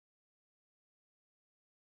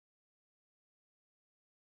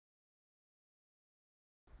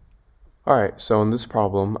Alright, so in this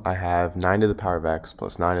problem, I have 9 to the power of x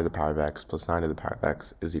plus 9 to the power of x plus 9 to the power of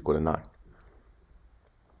x is equal to 9.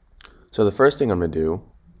 So the first thing I'm going to do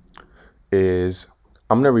is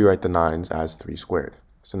I'm going to rewrite the 9s as 3 squared.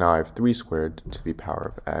 So now I have 3 squared to the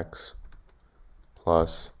power of x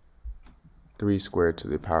plus 3 squared to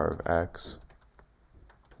the power of x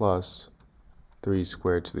plus 3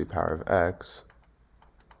 squared to the power of x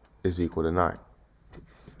is equal to 9.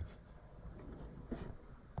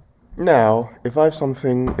 Now, if I have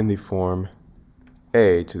something in the form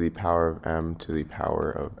a to the power of m to the power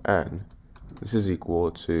of n, this is equal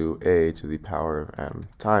to a to the power of m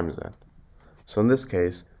times n. So in this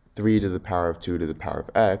case, 3 to the power of 2 to the power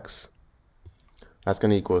of x, that's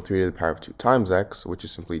going to equal 3 to the power of 2 times x, which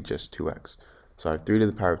is simply just 2x. So I have 3 to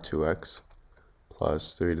the power of 2x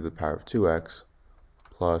plus 3 to the power of 2x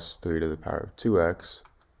plus 3 to the power of 2x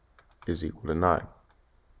is equal to 9.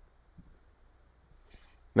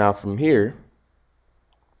 Now from here,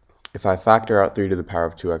 if I factor out 3 to the power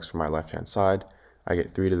of 2x from my left-hand side, I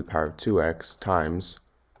get 3 to the power of 2x times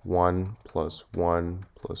 1 plus 1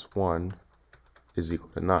 plus 1 is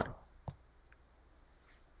equal to 9.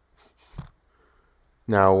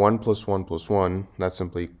 Now 1 plus 1 plus 1, that's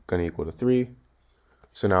simply going to equal to 3.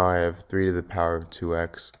 So now I have 3 to the power of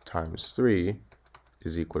 2x times 3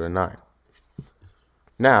 is equal to 9.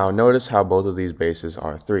 Now notice how both of these bases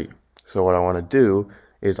are 3. So what I want to do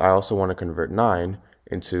is I also want to convert 9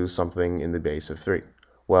 into something in the base of 3.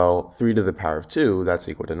 Well, 3 to the power of 2, that's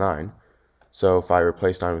equal to 9. So if I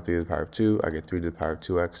replace 9 with 3 to the power of 2, I get 3 to the power of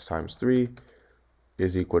 2x times 3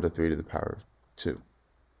 is equal to 3 to the power of 2.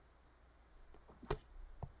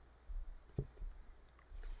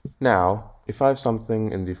 Now, if I have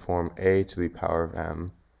something in the form a to the power of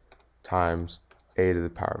m times a to the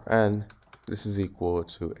power of n, this is equal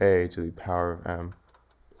to a to the power of m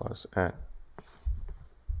plus n.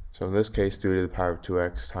 So in this case, 3 to the power of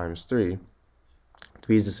 2x times 3.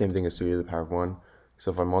 3 is the same thing as 3 to the power of 1.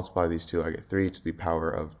 So if I multiply these two, I get 3 to the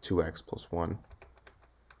power of 2x plus 1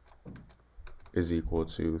 is equal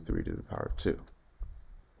to 3 to the power of 2.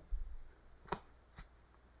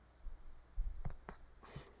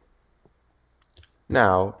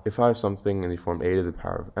 Now, if I have something in the form a to the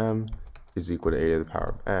power of m is equal to a to the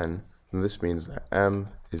power of n, then this means that m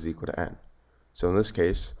is equal to n. So in this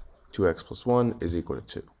case, 2x plus 1 is equal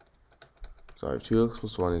to 2. So I have 2x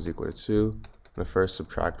plus 1 is equal to 2. I'm going to first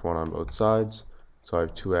subtract 1 on both sides. So I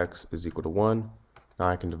have 2x is equal to 1. Now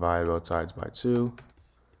I can divide both sides by 2.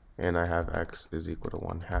 And I have x is equal to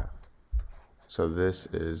 1/2. So this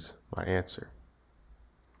is my answer.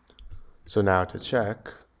 So now to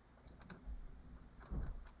check,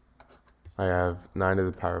 I have 9 to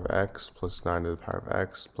the power of x plus 9 to the power of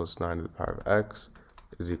x plus 9 to the power of x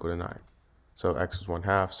is equal to 9. So x is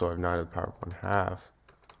 1/2, so I have 9 to the power of 1/2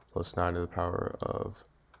 plus 9 to the power of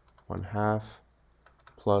 1/2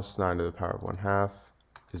 plus 9 to the power of 1/2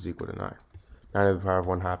 is equal to 9. 9 to the power of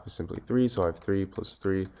 1/2 is simply 3, so I have 3 plus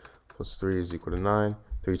 3 plus 3 is equal to 9.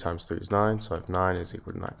 3 times 3 is 9, so I have 9 is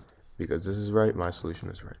equal to 9. Because this is right, my solution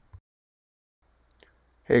is right.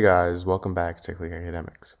 Hey guys, welcome back to Click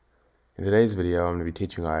Academics. In today's video, I'm going to be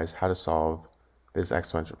teaching you guys how to solve this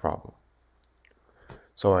exponential problem.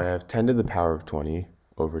 So I have 10 to the power of 20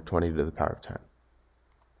 over 20 to the power of 10.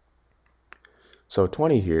 So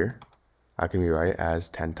 20 here, I can rewrite as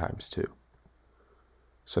 10 times 2.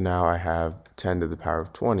 So now I have 10 to the power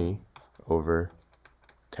of 20 over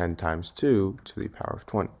 10 times 2 to the power of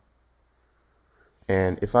 20.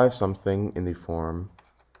 And if I have something in the form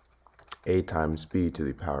a times b to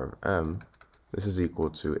the power of m, this is equal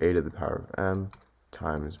to a to the power of m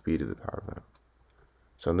times b to the power of m.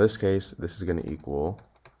 So in this case, this is going to equal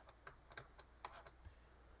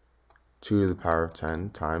 2 to the power of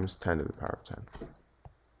 10 times 10 to the power of 10.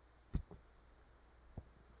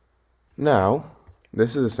 Now,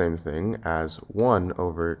 this is the same thing as 1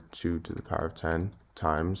 over 2 to the power of 10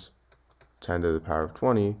 times 10 to the power of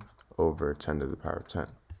 20 over 10 to the power of 10.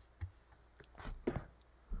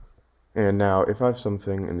 And now, if I have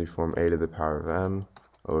something in the form a to the power of m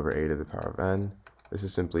over a to the power of n, this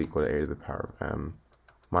is simply equal to a to the power of m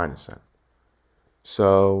minus n.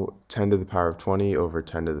 So 10 to the power of 20 over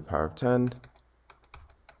 10 to the power of 10,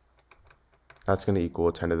 that's going to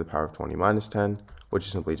equal 10 to the power of 20 minus 10, which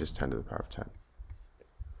is simply just 10 to the power of 10.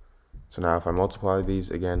 So now if I multiply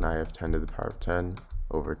these again, I have 10 to the power of 10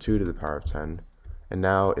 over 2 to the power of 10. And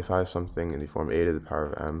now if I have something in the form a to the power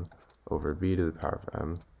of m over b to the power of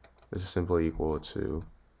m, this is simply equal to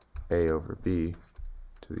a over b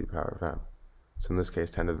to the power of m. So in this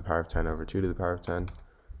case, 10 to the power of 10 over 2 to the power of 10,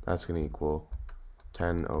 that's going to equal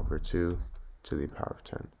 10 over 2 to the power of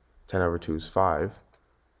 10. 10 over 2 is 5,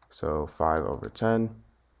 So 5 over 10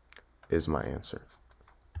 is my answer.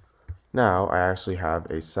 Now I actually have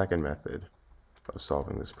a second method of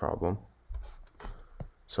solving this problem.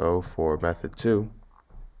 So for method 2,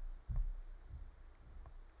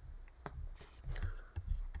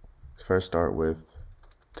 first start with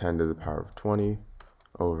 10 to the power of 20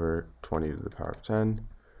 over 20 to the power of 10.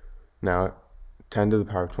 Now 10 to the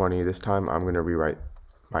power of 20, this time I'm going to rewrite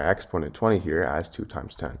my exponent 20 here as 2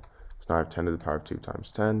 times 10. So now I have 10 to the power of 2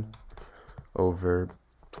 times 10 over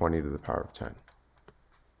 20 to the power of 10.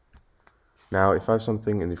 Now if I have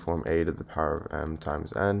something in the form a to the power of m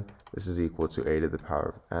times n, this is equal to a to the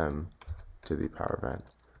power of m to the power of n.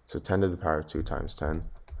 So 10 to the power of 2 times 10,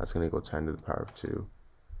 that's going to equal 10 to the power of 2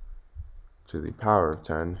 to the power of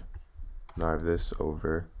 10. Now I have this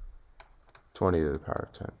over 20 to the power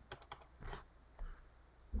of 10.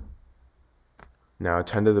 Now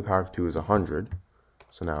 10 to the power of 2 is 100,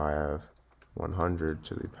 so now I have 100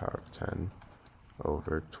 to the power of 10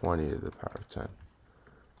 over 20 to the power of 10.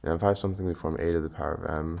 Now if I have something in the form a to the power of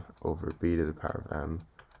m over b to the power of m,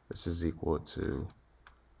 this is equal to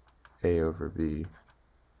a over b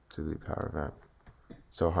to the power of m.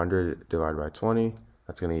 So 100 divided by 20,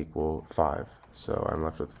 that's going to equal 5. So I'm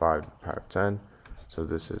left with 5 to the power of 10, so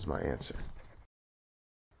this is my answer.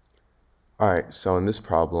 Alright, so in this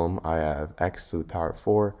problem, I have x to the power of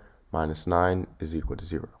 4 minus 9 is equal to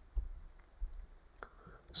 0.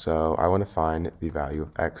 So I want to find the value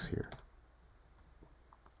of x here.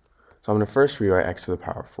 So I'm going to first rewrite x to the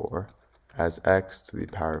power of 4 as x to the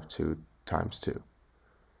power of 2 times 2.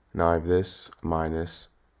 Now I have this minus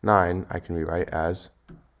 9, I can rewrite as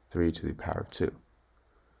 3 to the power of 2.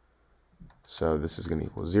 So this is going to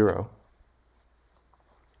equal 0.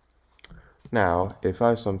 Now, if I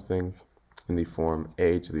have something in the form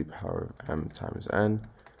a to the power of m times n,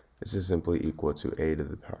 this is simply equal to a to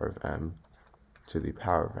the power of m to the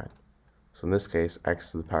power of n. So in this case,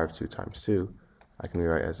 x to the power of 2 times 2, I can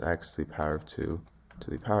rewrite as x to the power of 2 to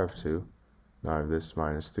the power of 2. Now I have this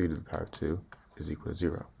minus 3 to the power of 2 is equal to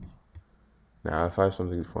 0. Now if I have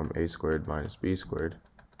something in the form a squared minus b squared,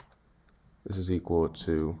 this is equal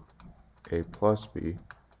to a plus b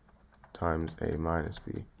times a minus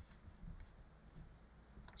b.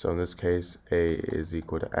 So in this case, a is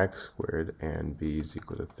equal to x squared and b is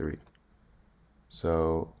equal to 3.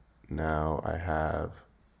 So now I have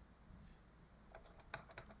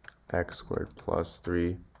x squared plus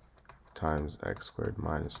 3 times x squared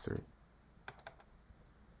minus 3.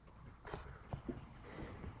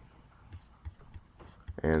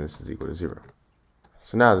 And this is equal to 0.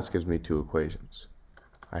 So now this gives me two equations.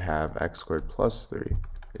 I have x squared plus 3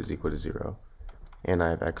 is equal to 0, and I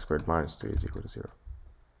have x squared minus 3 is equal to 0.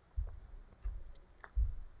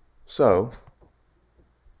 So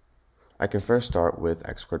I can first start with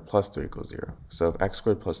x squared plus 3 equals 0. So if x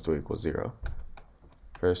squared plus 3 equals 0,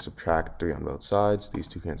 first subtract 3 on both sides, these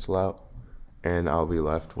two cancel out, and I'll be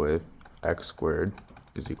left with x squared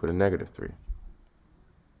is equal to negative 3.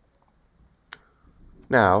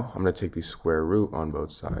 Now, I'm going to take the square root on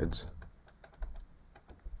both sides.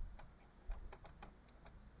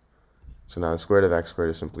 So now the square root of x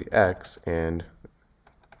squared is simply x, and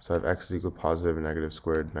so I have x is equal to positive and negative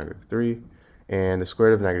squared negative 3. And the square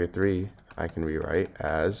root of negative 3 I can rewrite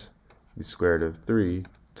as the square root of 3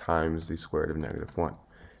 times the square root of negative 1.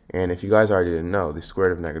 And if you guys already didn't know, the square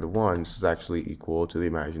root of negative 1, this is actually equal to the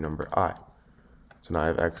imaginary number I. So now I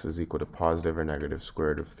have x is equal to positive or negative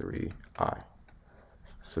square root of 3i.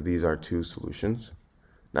 So these are two solutions.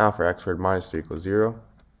 Now for x squared minus 3 equals 0,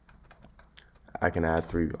 I can add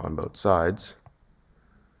 3 on both sides.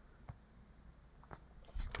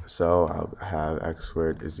 So I'll have x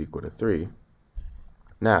squared is equal to 3.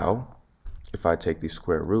 Now, if I take the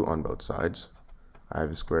square root on both sides, I have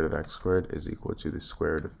the square root of x squared is equal to the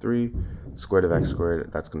square root of 3. Square root of x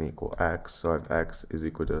squared, that's going to equal x. So I have x is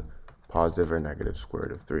equal to positive or negative square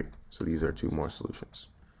root of 3. So these are two more solutions.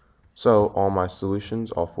 So all my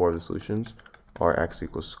solutions, all four of the solutions, are x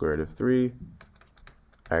equals square root of 3,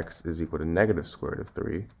 x is equal to negative square root of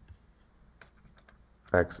 3,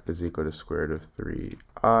 x is equal to square root of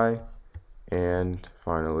 3i, and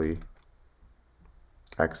finally,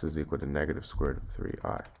 x is equal to negative square root of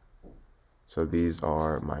 3i. So these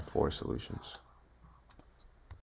are my four solutions.